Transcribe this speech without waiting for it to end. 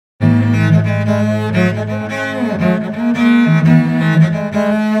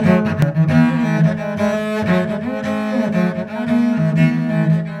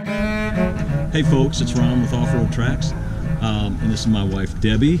Hey folks, it's Ron with Offroad Tracks, and this is my wife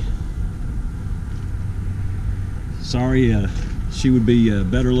Debbie. Sorry, she would be a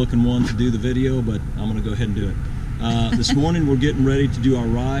better looking one to do the video, but I'm going to go ahead and do it. This morning we're getting ready to do our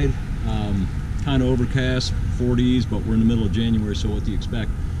ride. Kind of overcast, 40s, but we're in the middle of January, so what do you expect?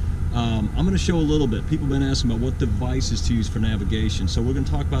 I'm going to show a little bit. People have been asking about what devices to use for navigation, so we're going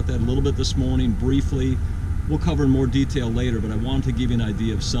to talk about that a little bit this morning, briefly. We'll cover in more detail later, but I wanted to give you an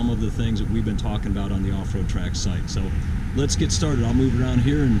idea of some of the things that we've been talking about on the Offroad Tracks site. So let's get started. I'll move around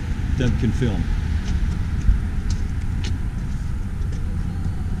here and Deb can film.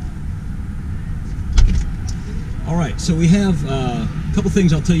 All right, so we have a couple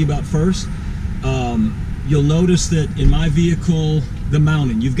things I'll tell you about first. You'll notice that in my vehicle, the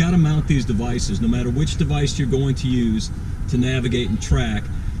mounting, you've got to mount these devices no matter which device you're going to use to navigate and track.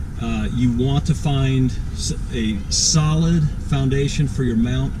 You want to find a solid foundation for your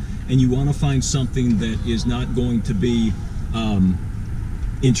mount, and you want to find something that is not going to be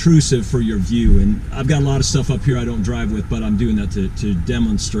intrusive for your view. And I've got a lot of stuff up here I don't drive with, but I'm doing that to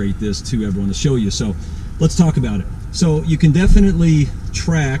demonstrate this to everyone, to show you. So let's talk about it. So you can definitely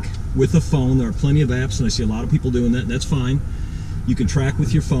track with a phone. There are plenty of apps, and I see a lot of people doing that. That's fine. You can track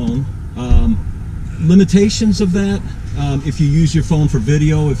with your phone. Limitations of that, if you use your phone for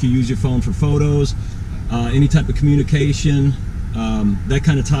video, if you use your phone for photos, any type of communication, that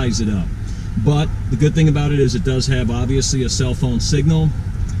kind of ties it up. But the good thing about it is it does have obviously a cell phone signal.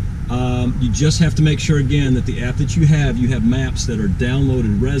 You just have to make sure again that the app that you have maps that are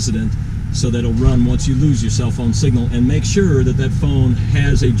downloaded resident, so that it'll run once you lose your cell phone signal, and make sure that that phone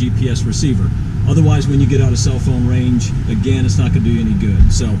has a GPS receiver. Otherwise, when you get out of cell phone range, again, it's not going to do you any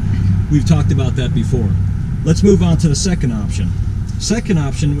good. So we've talked about that before. Let's move on to the second option. Second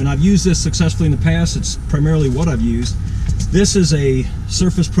option, when I've used this successfully in the past, it's primarily what I've used. This is a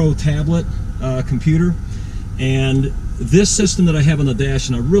Surface Pro tablet computer, and this system that I have on the dash,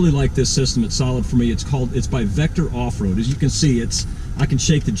 and I really like this system, it's solid for me, it's by Vector Offroad. As you can see, I can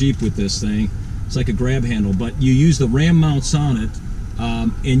shake the Jeep with this thing. It's like a grab handle, but you use the RAM mounts on it,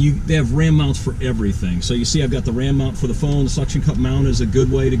 and they have RAM mounts for everything. So you see I've got the RAM mount for the phone. The suction cup mount is a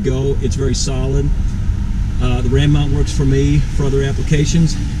good way to go. It's very solid. The RAM mount works for me for other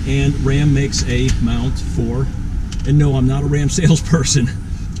applications, and RAM makes a mount for, and no, I'm not a RAM salesperson.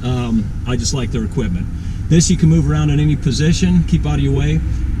 I just like their equipment. This you can move around in any position, keep out of your way.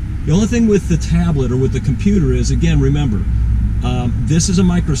 The only thing with the tablet or with the computer is, again, remember, this is a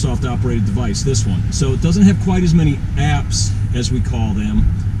Microsoft operated device, this one. So it doesn't have quite as many apps as we call them,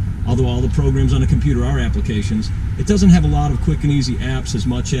 although all the programs on a computer are applications. It doesn't have a lot of quick and easy apps as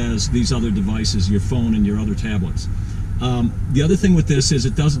much as these other devices, your phone and your other tablets. The other thing with this is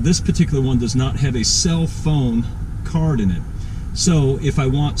this particular one does not have a cell phone card in it. So if I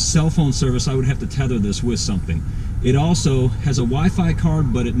want cell phone service, I would have to tether this with something. It also has a Wi-Fi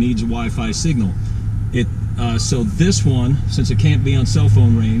card, but it needs a Wi-Fi signal. So this one, since it can't be on cell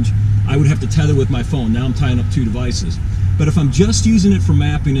phone range, I would have to tether with my phone. Now I'm tying up two devices. But if I'm just using it for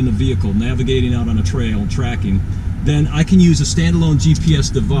mapping in the vehicle, navigating out on a trail, tracking, then I can use a standalone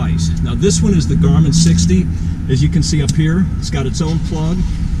GPS device. Now this one is the Garmin 60. As you can see up here, it's got its own plug.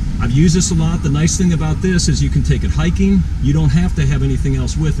 I've used this a lot. The nice thing about this is you can take it hiking. You don't have to have anything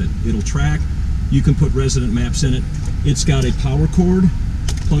else with it. It'll track. You can put resident maps in it. It's got a power cord,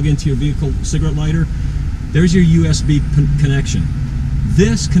 plug into your vehicle cigarette lighter. There's your USB connection.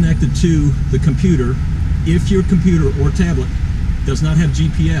 This connected to the computer. If your computer or tablet does not have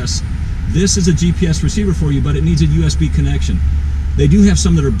GPS, this is a GPS receiver for you, but it needs a USB connection. They do have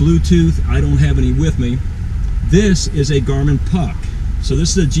some that are Bluetooth. I don't have any with me. This is a Garmin Puck. So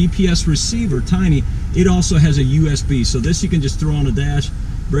this is a GPS receiver, tiny. It also has a USB. So this you can just throw on a dash,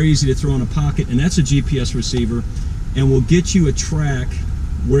 very easy to throw in a pocket, and that's a GPS receiver, and will get you a track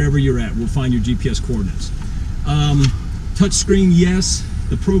wherever you're at. We'll find your GPS coordinates. Touch screen, yes.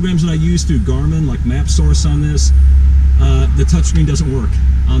 The programs that I use through Garmin, like Map Source on this, the touchscreen doesn't work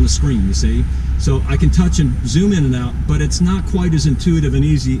on the screen, you see. So I can touch and zoom in and out, but it's not quite as intuitive and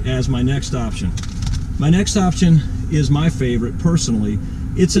easy as my next option. My next option is my favorite, personally.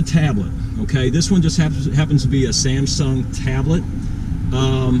 It's a tablet, okay? This one just happens to be a Samsung tablet.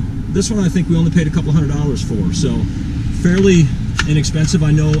 This one I think we only paid a couple $100 for, so fairly inexpensive.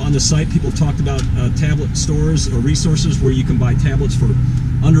 I know on the site people have talked about tablet stores or resources where you can buy tablets for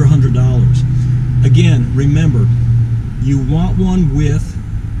under $100. Again, remember, you want one with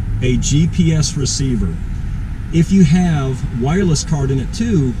a GPS receiver. If you have wireless card in it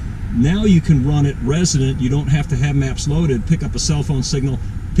too, now you can run it resident. You don't have to have maps loaded, pick up a cell phone signal,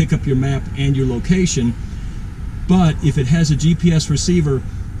 pick up your map and your location. But if it has a GPS receiver,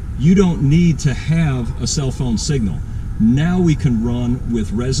 you don't need to have a cell phone signal. Now we can run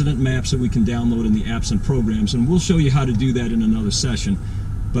with resident maps that we can download in the apps and programs, and we'll show you how to do that in another session.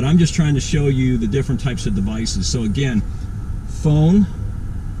 But I'm just trying to show you the different types of devices. So again, phone,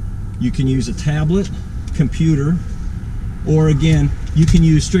 you can use a tablet, computer, or again, you can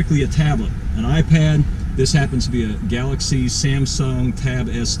use strictly a tablet, an iPad. This happens to be a Galaxy Samsung Tab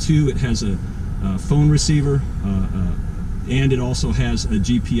S2. It has a phone receiver, and it also has a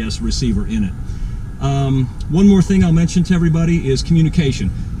GPS receiver in it. One more thing I'll mention to everybody is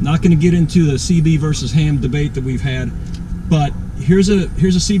communication. Not going to get into the CB versus ham debate that we've had, but here's a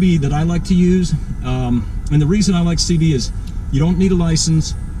CB that I like to use, and the reason I like CB is you don't need a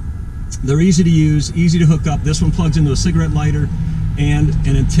license. They're easy to use, easy to hook up. This one plugs into a cigarette lighter and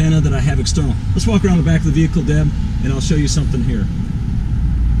an antenna that I have external. Let's walk around the back of the vehicle, Deb, and I'll show you something here.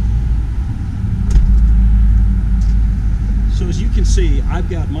 So as you can see, I've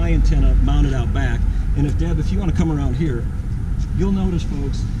got my antenna mounted out back, and if you want to come around here, you'll notice,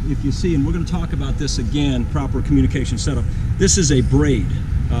 folks, if you see, and we're going to talk about this again, proper communication setup, this is a braid,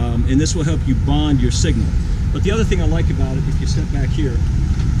 and this will help you bond your signal. But the other thing I like about it, if you step back here,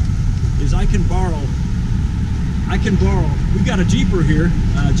 is I can borrow, we've got a Jeeper here,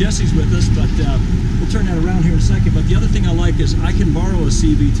 Jesse's with us, but we'll turn that around here in a second. But the other thing I like is I can borrow a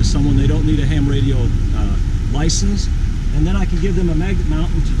CB to someone. They don't need a ham radio license, and then I can give them a magnet mount,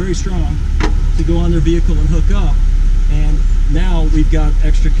 which is very strong, to go on their vehicle and hook up. And now we've got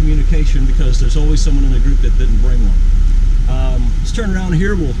extra communication because there's always someone in the group that didn't bring one. Let's turn around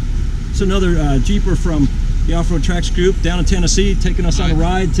here. It's another Jeeper from the Offroad Tracks group down in Tennessee, taking us on a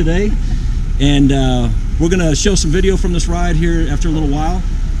ride today. And we're going to show some video from this ride here after a little while.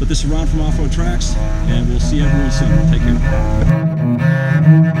 But this is Ron from Offroad Tracks, and we'll see everyone soon. Take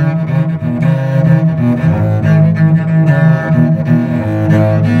care.